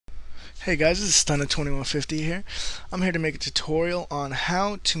Hey guys, this is Stunner2150 here. I'm here to make a tutorial on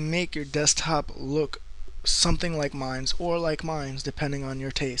how to make your desktop look something like mine's or like mine's depending on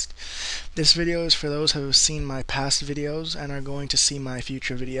your taste. This video is for those who have seen my past videos and are going to see my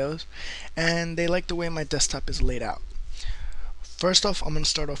future videos and they like the way my desktop is laid out. First off, I'm going to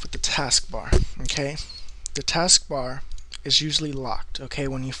start off with the taskbar, okay? The taskbar is usually locked, okay,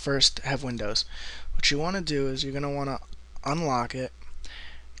 when you first have Windows. What you want to do is you're going to want to unlock it,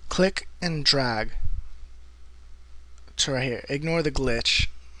 click and drag to right here. Ignore the glitch.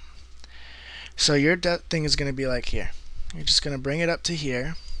 So your thing is going to be like here. You're just going to bring it up to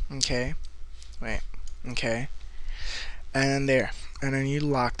here. Okay. Wait. Okay. And there. And then you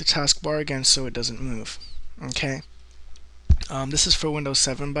lock the taskbar again so it doesn't move. Okay. This is for Windows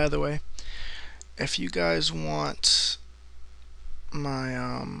 7, by the way. If you guys want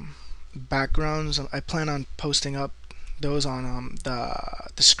my backgrounds, I plan on posting up those on the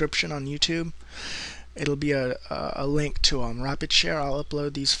description on YouTube. It'll be a link to Rapid Share. I'll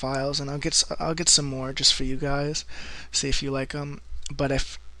upload these files and I'll get some more just for you guys. See if you like them. But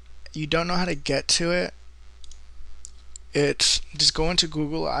if you don't know how to get to it, it's just go into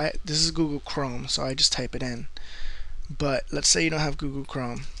Google. This is Google Chrome, so I just type it in. But let's say you don't have Google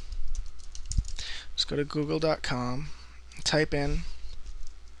Chrome. Just go to google.com, type in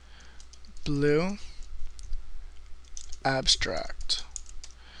blue abstract.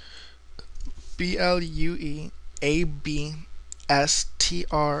 BLUEABSTRACT.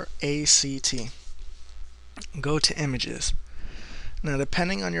 Go to images. Now,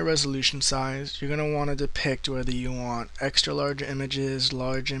 depending on your resolution size, you're going to want to depict whether you want extra large images,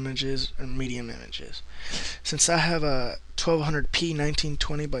 large images, or medium images. Since I have a 1200p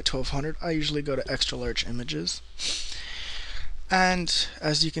 1920 by 1200, I usually go to extra large images. And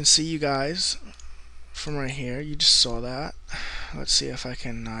as you can see, you guys, from right here, you just saw that. Let's see if I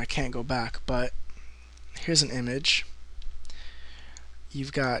can, I can't go back, but here's an image.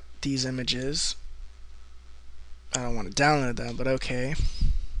 You've got these images. I don't want to download them, but okay.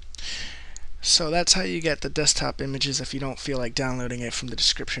 So that's how you get the desktop images if you don't feel like downloading it from the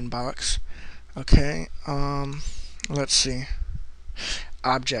description box. Okay, let's see.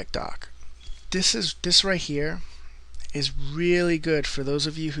 Object dock. This right here is really good for those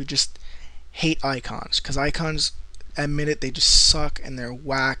of you who just hate icons, because icons, admit it, they just suck and they're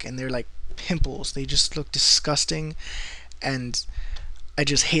whack and they're like pimples. They just look disgusting and I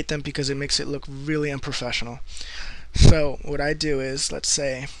just hate them because it makes it look really unprofessional. So what I do is, let's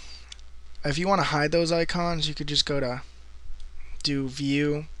say if you want to hide those icons, you could just go to do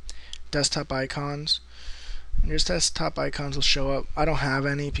view desktop icons and your desktop icons will show up. I don't have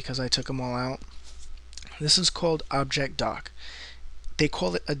any because I took them all out. This is called object dock. They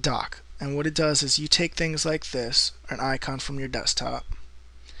call it a dock, and what it does is you take things like this, an icon from your desktop,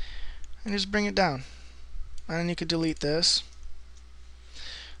 and just bring it down. And then you could delete this,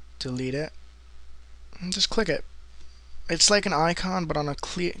 delete it, and just click it. It's like an icon but on a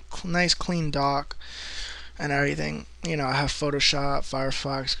nice clean dock and everything. You know, I have Photoshop,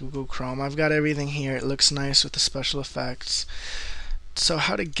 Firefox, Google Chrome. I've got everything here. It looks nice with the special effects. So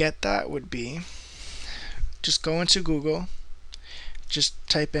how to get that would be, just go into Google, just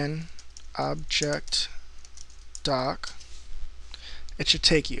type in object dock. It should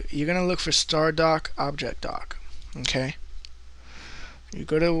take you. You're going to look for star dock, object dock. Okay? You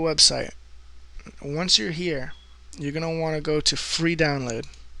go to a website. Once you're here, you're going to want to go to free download.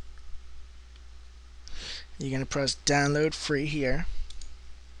 You're going to press download free here.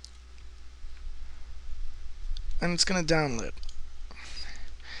 And it's going to download.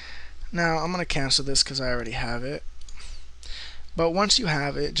 Now, I'm going to cancel this because I already have it. But once you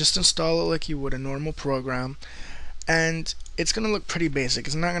have it, just install it like you would a normal program. And it's going to look pretty basic.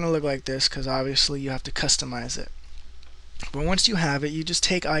 It's not going to look like this because obviously you have to customize it. But once you have it, you just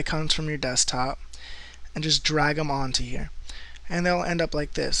take icons from your desktop and just drag them onto here. And they'll end up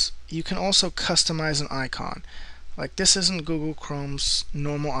like this. You can also customize an icon. Like this isn't Google Chrome's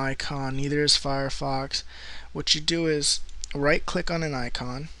normal icon, neither is Firefox. What you do is right click on an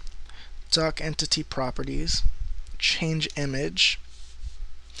icon, dock entity properties, change image,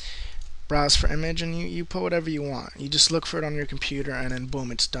 browse for image, and you put whatever you want. You just look for it on your computer and then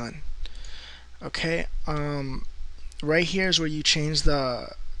boom, it's done. Okay, right here is where you change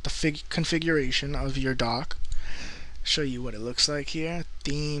the configuration of your dock. Show you what it looks like here.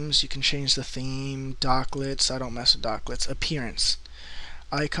 Themes, you can change the theme. Docklets, I don't mess with docklets. Appearance,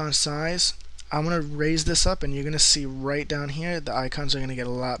 icon size. I'm gonna raise this up and you're gonna see right down here the icons are gonna get a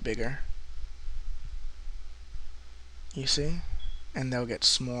lot bigger. You see? And they'll get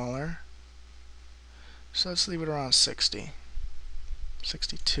smaller. So let's leave it around 60.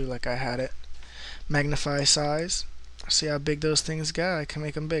 62 like I had it. Magnify size. See how big those things get? I can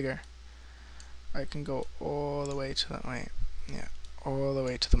make them bigger. I can go all the way to the all the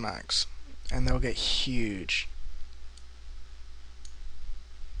way to the max, and they'll get huge.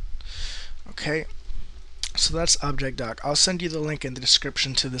 Okay, so that's Object Dock. I'll send you the link in the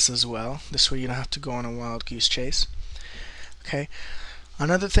description to this as well. This way you don't have to go on a wild goose chase. Okay,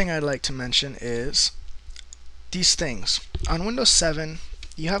 another thing I'd like to mention is these things. On Windows 7,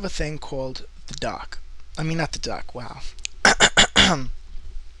 you have a thing called the dock. I mean, not the dock, wow.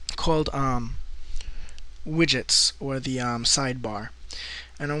 Called widgets, or the sidebar.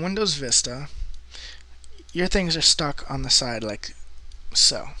 And on Windows Vista, your things are stuck on the side like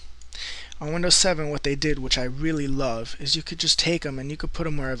so. On Windows 7, what they did, which I really love, is you could just take them and you could put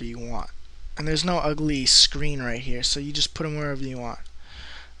them wherever you want. And there's no ugly screen right here, so you just put them wherever you want.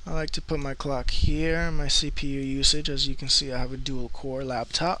 I like to put my clock here, my CPU usage, as you can see I have a dual core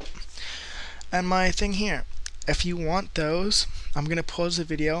laptop, and my thing here. If you want those, I'm going to pause the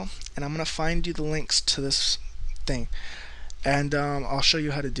video and I'm going to find you the links to this thing, and I'll show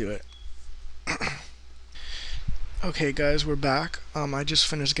you how to do it. Okay guys, we're back. I just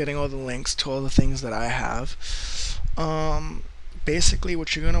finished getting all the links to all the things that I have. Basically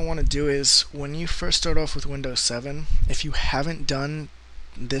what you're going to want to do is, when you first start off with Windows 7, if you haven't done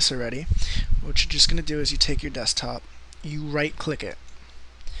this already, what you're just going to do is you take your desktop, you right click it,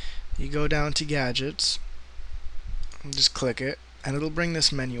 you go down to Gadgets, and just click it, and it'll bring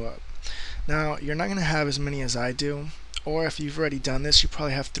this menu up. Now you're not going to have as many as I do, or if you've already done this, you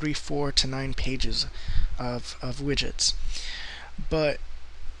probably have 3, 4 to 9 pages of widgets. But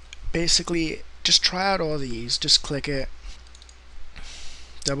basically, just try out all these. Just click it,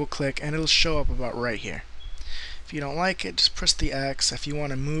 double click, and it'll show up about right here. If you don't like it, just press the X. If you want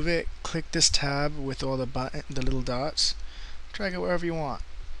to move it, click this tab with all the little dots, drag it wherever you want,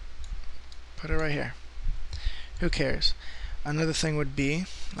 put it right here. Who cares? Another thing would be,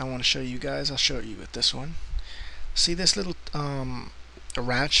 I want to show you guys, I'll show you with this one. See this little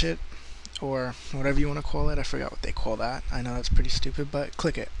ratchet, or whatever you want to call it, I forgot what they call that. I know that's pretty stupid, but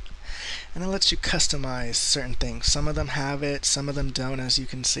click it. And it lets you customize certain things. Some of them have it, some of them don't, as you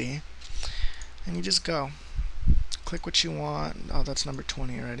can see. And you just go. Click what you want. Oh, that's number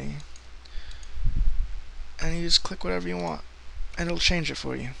 20 already. And you just click whatever you want, and it'll change it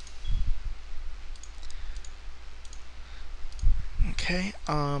for you. Okay,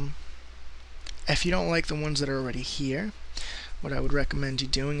 if you don't like the ones that are already here, what I would recommend you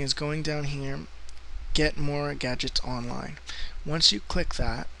doing is going down here, get more gadgets online. Once you click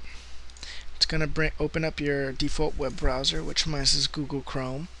that, it's going to open up your default web browser, which mine is Google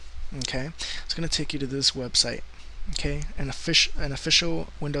Chrome. Okay, it's going to take you to this website. Okay, an official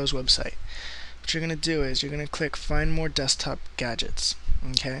Windows website. What you're going to do is you're going to click Find More Desktop Gadgets.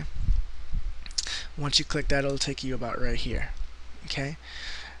 Okay, once you click that, it'll take you about right here. Okay,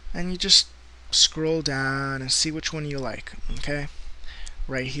 and you just scroll down and see which one you like. Okay,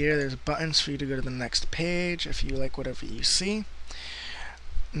 right here there's buttons for you to go to the next page if you like whatever you see.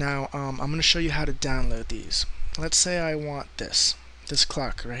 Now I'm going to show you how to download these. Let's say I want this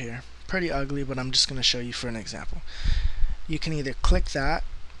clock right here. Pretty ugly, but I'm just going to show you for an example. You can either click that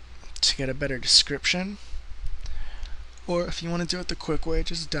to get a better description, or if you want to do it the quick way,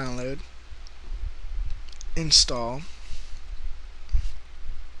 just download, install.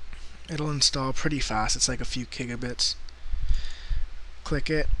 It'll install pretty fast, it's like a few gigabits. Click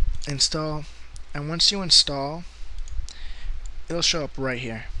it, install, and once you install, it'll show up right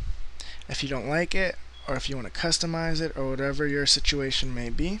here. If you don't like it, or if you want to customize it, or whatever your situation may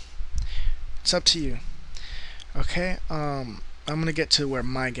be, it's up to you. Okay, I'm gonna get to where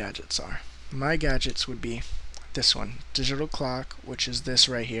my gadgets are. My gadgets would be this one, digital clock, which is this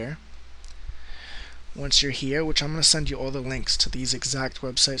right here. Once you're here, which I'm going to send you all the links to these exact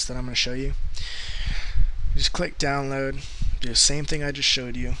websites that I'm going to show you, just click download, do the same thing I just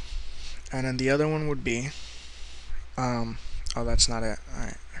showed you, and then the other one would be oh, that's not it.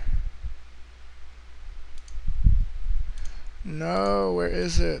 Alright, no, where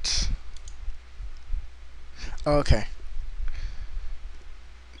is it? Oh, okay,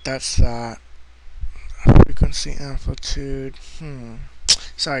 that's that. Frequency, amplitude.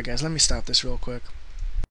 Sorry guys, let me stop this real quick.